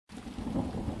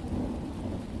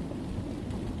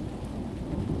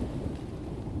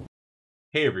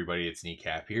Hey everybody, it's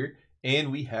Kneecap here,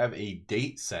 and we have a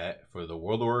date set for the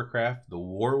World of Warcraft, the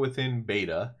War Within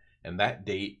beta, and that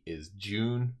date is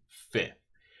June 5th.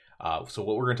 So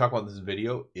what we're going to talk about in this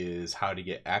video is how to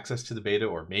get access to the beta,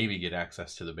 or maybe get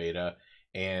access to the beta,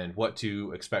 and what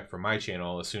to expect from my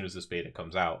channel as soon as this beta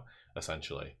comes out,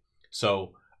 essentially.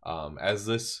 So as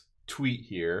this tweet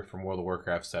here from World of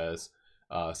Warcraft says,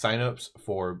 sign up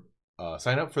for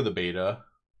the beta,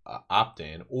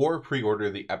 opt-in, or pre-order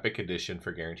the Epic Edition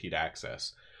for guaranteed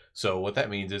access. So what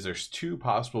that means is there's two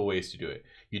possible ways to do it.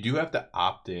 You do have to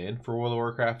opt in for World of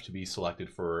Warcraft to be selected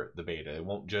for the beta. It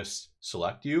won't just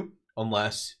select you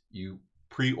unless you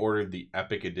pre-ordered the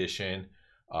Epic Edition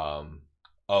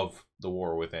of the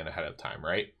War Within ahead of time,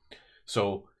 right?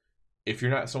 So if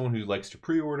you're not someone who likes to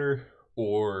pre-order,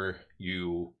 or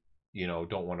you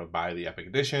don't want to buy the Epic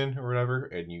Edition or whatever,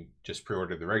 and you just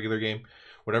pre-order the regular game,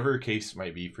 whatever case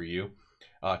might be for you,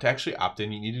 to actually opt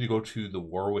in, you need to go to the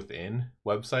War Within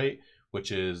website,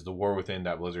 which is the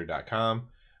warwithin.blizzard.com,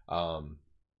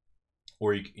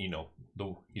 or you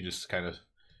just kind of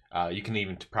you can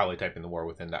even probably type in the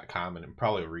warwithin.com and it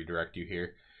probably will redirect you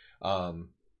here. And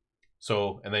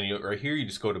then right here you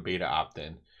just go to beta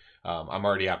opt-in. I'm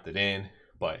already opted in,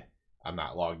 but I'm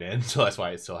not logged in, so that's why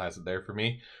it still has it there for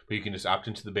me. But you can just opt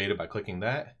into the beta by clicking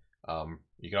that.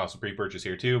 You can also pre-purchase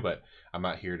here too, but I'm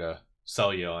not here to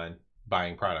sell you on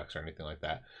buying products or anything like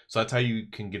that. So that's how you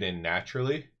can get in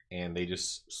naturally, and they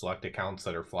just select accounts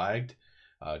that are flagged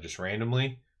just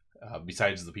randomly,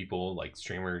 besides the people like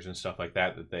streamers and stuff like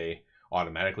that they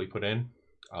automatically put in.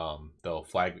 They'll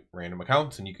flag random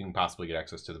accounts and you can possibly get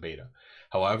access to the beta.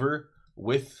 However,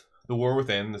 with the War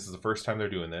Within, this is the first time they're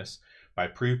doing this. By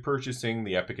pre-purchasing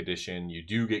the Epic Edition, you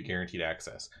do get guaranteed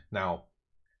access. Now,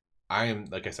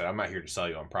 like I said, I'm not here to sell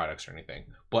you on products or anything,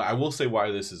 but I will say why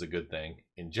this is a good thing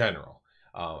in general.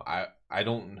 I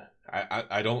don't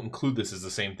include this as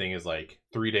the same thing as like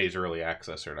 3 days early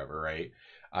access or whatever, right?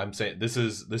 I'm saying this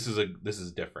is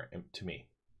different to me,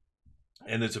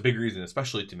 and it's a big reason,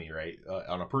 especially to me, right?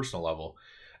 On a personal level,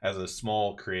 as a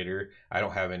small creator, I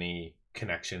don't have any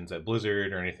connections at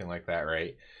Blizzard or anything like that,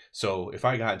 right? So if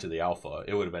I got into the alpha,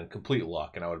 it would have been complete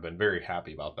luck, and I would have been very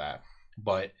happy about that.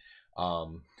 But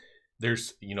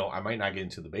there's, I might not get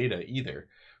into the beta either.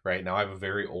 Right now I have a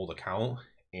very old account,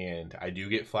 and I do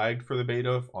get flagged for the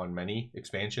beta on many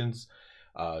expansions,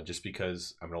 just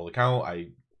because I'm an old account. I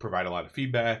provide a lot of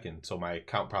feedback, and so my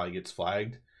account probably gets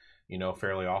flagged,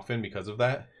 fairly often because of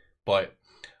that. But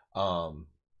for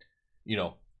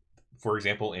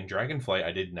example, in Dragonflight,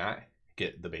 I did not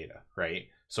get the beta, right?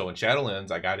 So in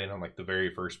Shadowlands, I got in on like the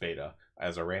very first beta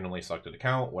as a randomly selected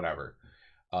account, whatever.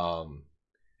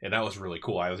 And that was really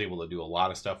cool. I was able to do a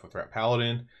lot of stuff with Rat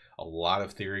Paladin, a lot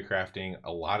of theory crafting,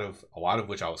 a lot of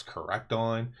which I was correct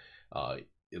on,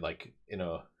 like in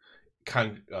a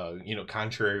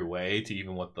contrary way to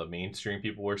even what the mainstream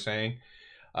people were saying.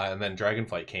 And then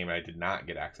Dragonflight came and I did not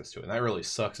get access to it. And that really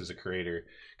sucks as a creator,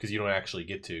 because you don't actually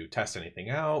get to test anything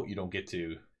out. You don't get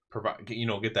to provide,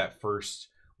 get that first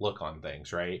look on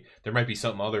things, right? There might be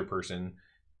some other person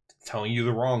telling you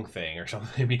the wrong thing or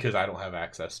something because I don't have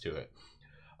access to it.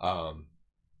 And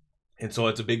so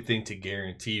it's a big thing to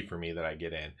guarantee for me that I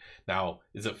get in. Now,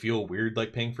 does it feel weird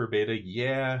like paying for beta?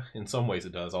 Yeah, in some ways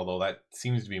it does, although that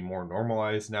seems to be more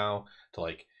normalized now, to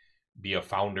like be a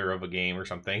founder of a game or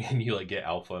something and you like get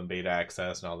alpha and beta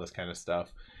access and all this kind of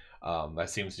stuff. That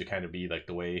seems to kind of be like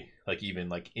the way like even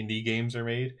like indie games are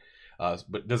made.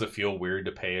 But does it feel weird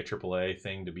to pay a AAA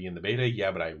thing to be in the beta?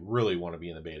 Yeah, but I really want to be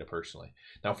in the beta personally.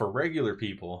 Now for regular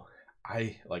people,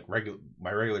 my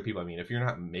regular people, I mean, if you're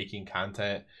not making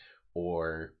content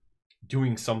or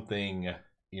doing something,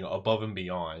 above and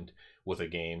beyond with a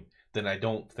game, then I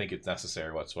don't think it's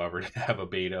necessary whatsoever to have a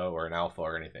beta or an alpha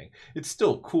or anything. It's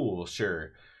still cool,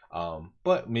 sure.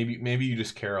 But maybe you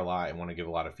just care a lot and want to give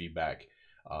a lot of feedback,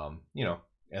 and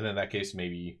in that case,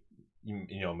 maybe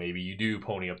you do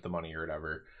pony up the money or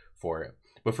whatever for it.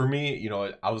 But for me,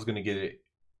 I was going to get it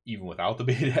even without the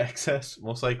beta access,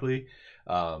 most likely.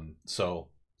 So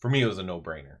for me, it was a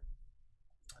no-brainer.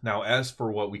 Now, as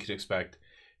for what we could expect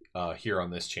here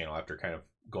on this channel, after kind of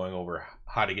going over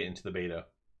how to get into the beta,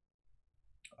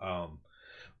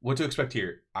 what to expect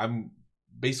here, I'm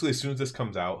basically, as soon as this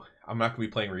comes out, I'm not going to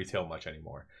be playing retail much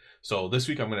anymore. So this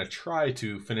week, I'm going to try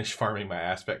to finish farming my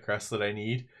aspect crests that I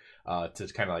need to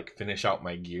kind of like finish out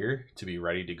my gear to be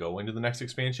ready to go into the next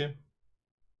expansion.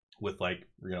 With like,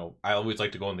 I always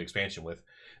like to go in the expansion with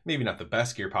maybe not the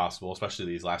best gear possible, especially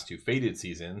these last two faded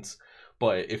seasons.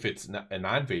 But if it's a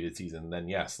non-faded season, then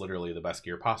yes, literally the best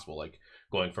gear possible. Like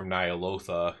going from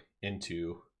Nyalotha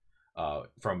into,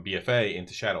 from BFA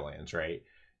into Shadowlands, right?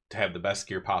 to have the best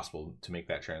gear possible to make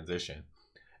that transition.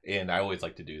 And I always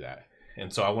like to do that.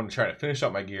 And so I want to try to finish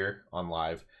up my gear on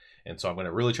live. And so I'm going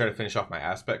to really try to finish off my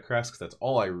aspect crest, because that's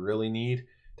all I really need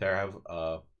to have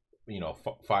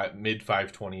mid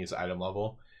 520s item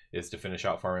level, is to finish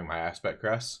out farming my aspect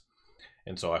crests.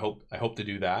 And so I hope to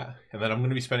do that. And then I'm going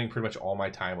to be spending pretty much all my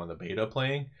time on the beta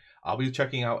playing. I'll be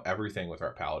checking out everything with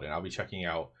our paladin. I'll be checking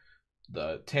out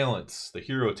the talents, the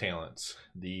hero talents,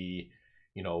 the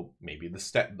maybe the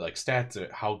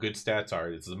stats, how good stats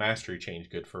are. Is the mastery change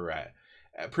good for rat?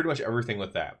 Pretty much everything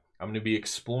with that. I'm going to be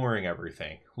exploring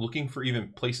everything, looking for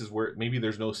even places where maybe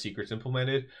there's no secrets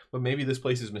implemented, but maybe this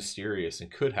place is mysterious and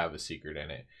could have a secret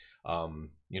in it.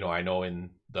 I know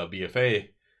in the BFA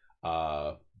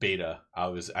beta,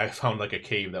 I found like a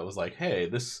cave that was like, hey,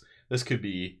 this could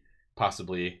be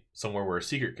possibly somewhere where a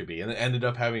secret could be, and it ended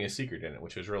up having a secret in it,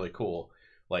 which was really cool.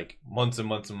 Like months and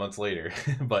months and months later,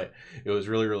 but it was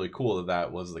really, really cool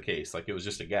that was the case. Like, it was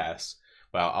just a guess.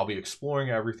 But I'll be exploring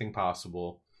everything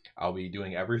possible. I'll be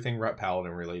doing everything Rep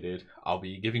Paladin related. I'll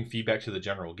be giving feedback to the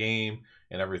general game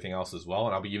and everything else as well.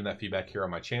 And I'll be giving that feedback here on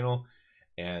my channel.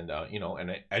 And,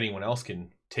 and anyone else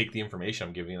can take the information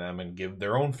I'm giving them and give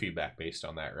their own feedback based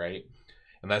on that, right?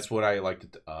 And that's what I like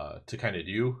to kind of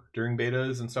do during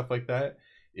betas and stuff like that,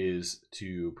 is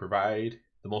to provide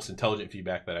the most intelligent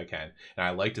feedback that I can. And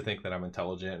I like to think that I'm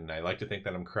intelligent, and I like to think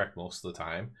that I'm correct most of the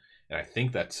time. And I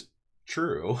think that's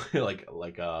true, like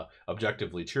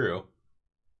objectively true.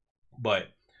 But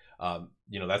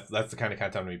that's the kind of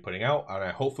content I'm gonna be putting out, and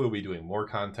I hopefully will be doing more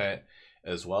content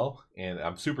as well. And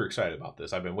I'm super excited about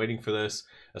this. I've been waiting for this,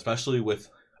 especially with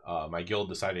my guild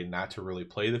deciding not to really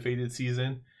play the Fated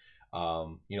season.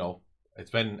 I've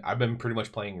been pretty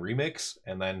much playing Remix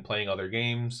and then playing other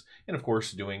games, and of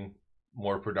course doing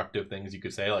more productive things, you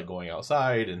could say, like going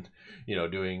outside and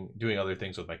doing other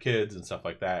things with my kids and stuff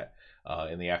like that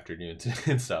in the afternoons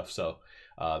and stuff. So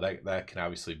that can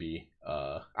obviously be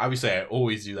obviously I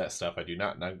always do that stuff. I do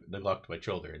not neglect my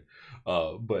children,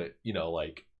 but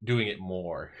like doing it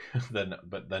more than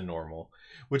normal,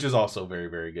 which is also very,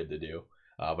 very good to do.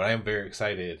 But I am very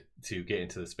excited to get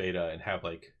into this beta and have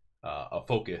like a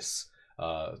focus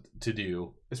to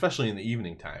do, especially in the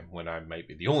evening time when I might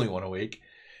be the only one awake.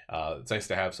 It's nice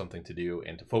to have something to do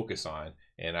and to focus on,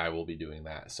 and I will be doing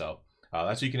that. So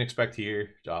that's what you can expect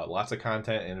here. Lots of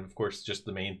content, and of course just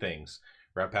the main things: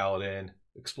 Rep Paladin,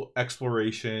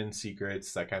 exploration,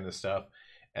 secrets, that kind of stuff.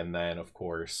 And then of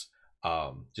course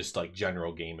just like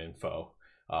general game info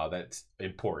that's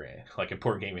important, like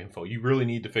important game info. You really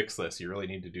need to fix this, you really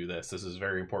need to do this, this is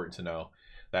very important to know,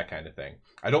 that kind of thing.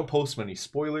 I don't post many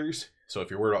spoilers, so if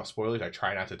you're worried about spoilers, I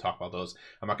try not to talk about those.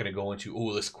 I'm not going to go into,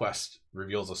 oh, this quest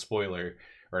reveals a spoiler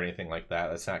or anything like that.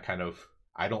 That's not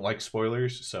I don't like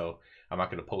spoilers, so I'm not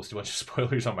going to post a bunch of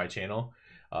spoilers on my channel.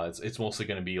 It's mostly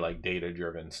going to be like data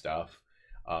driven stuff,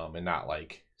 and not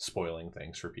like spoiling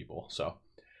things for people. So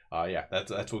yeah,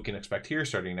 that's what we can expect here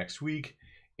starting next week,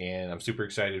 and I'm super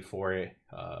excited for it.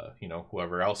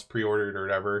 Whoever else pre-ordered or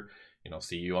whatever,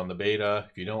 see you on the beta.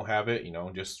 If you don't have it,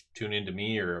 just tune into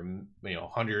me or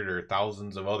 100 or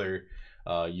thousands of other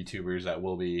YouTubers that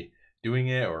will be doing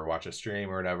it, or watch a stream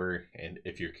or whatever. And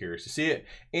if you're curious to see it,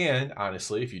 and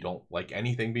honestly, if you don't like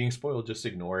anything being spoiled, just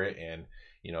ignore it and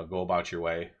go about your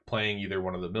way playing either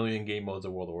one of the million game modes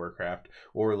of World of Warcraft,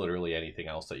 or literally anything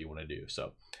else that you want to do.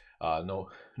 So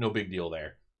no big deal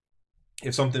there.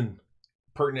 If something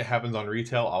pertinent happens on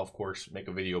retail, I'll of course make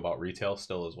a video about retail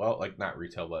still as well. Like not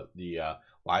retail, but the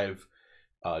live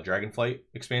Dragonflight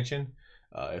expansion.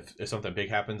 If something big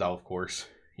happens, I'll of course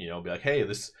be like, hey,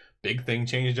 this big thing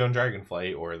changed on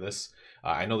Dragonflight, or this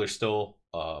I know there's still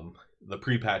the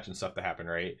pre-patch and stuff that happened,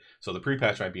 right? So the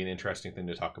pre-patch might be an interesting thing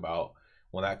to talk about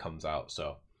when that comes out.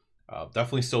 So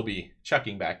definitely still be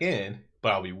checking back in,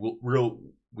 but we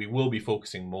will be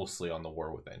focusing mostly on the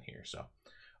War Within here. So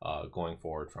going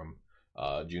forward from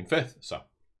June 5th. So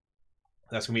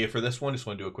that's gonna be it for this one. Just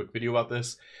want to do a quick video about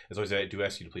this. As always, I do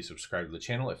ask you to please subscribe to the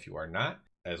channel if you are not.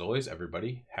 As always,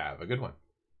 everybody have a good one.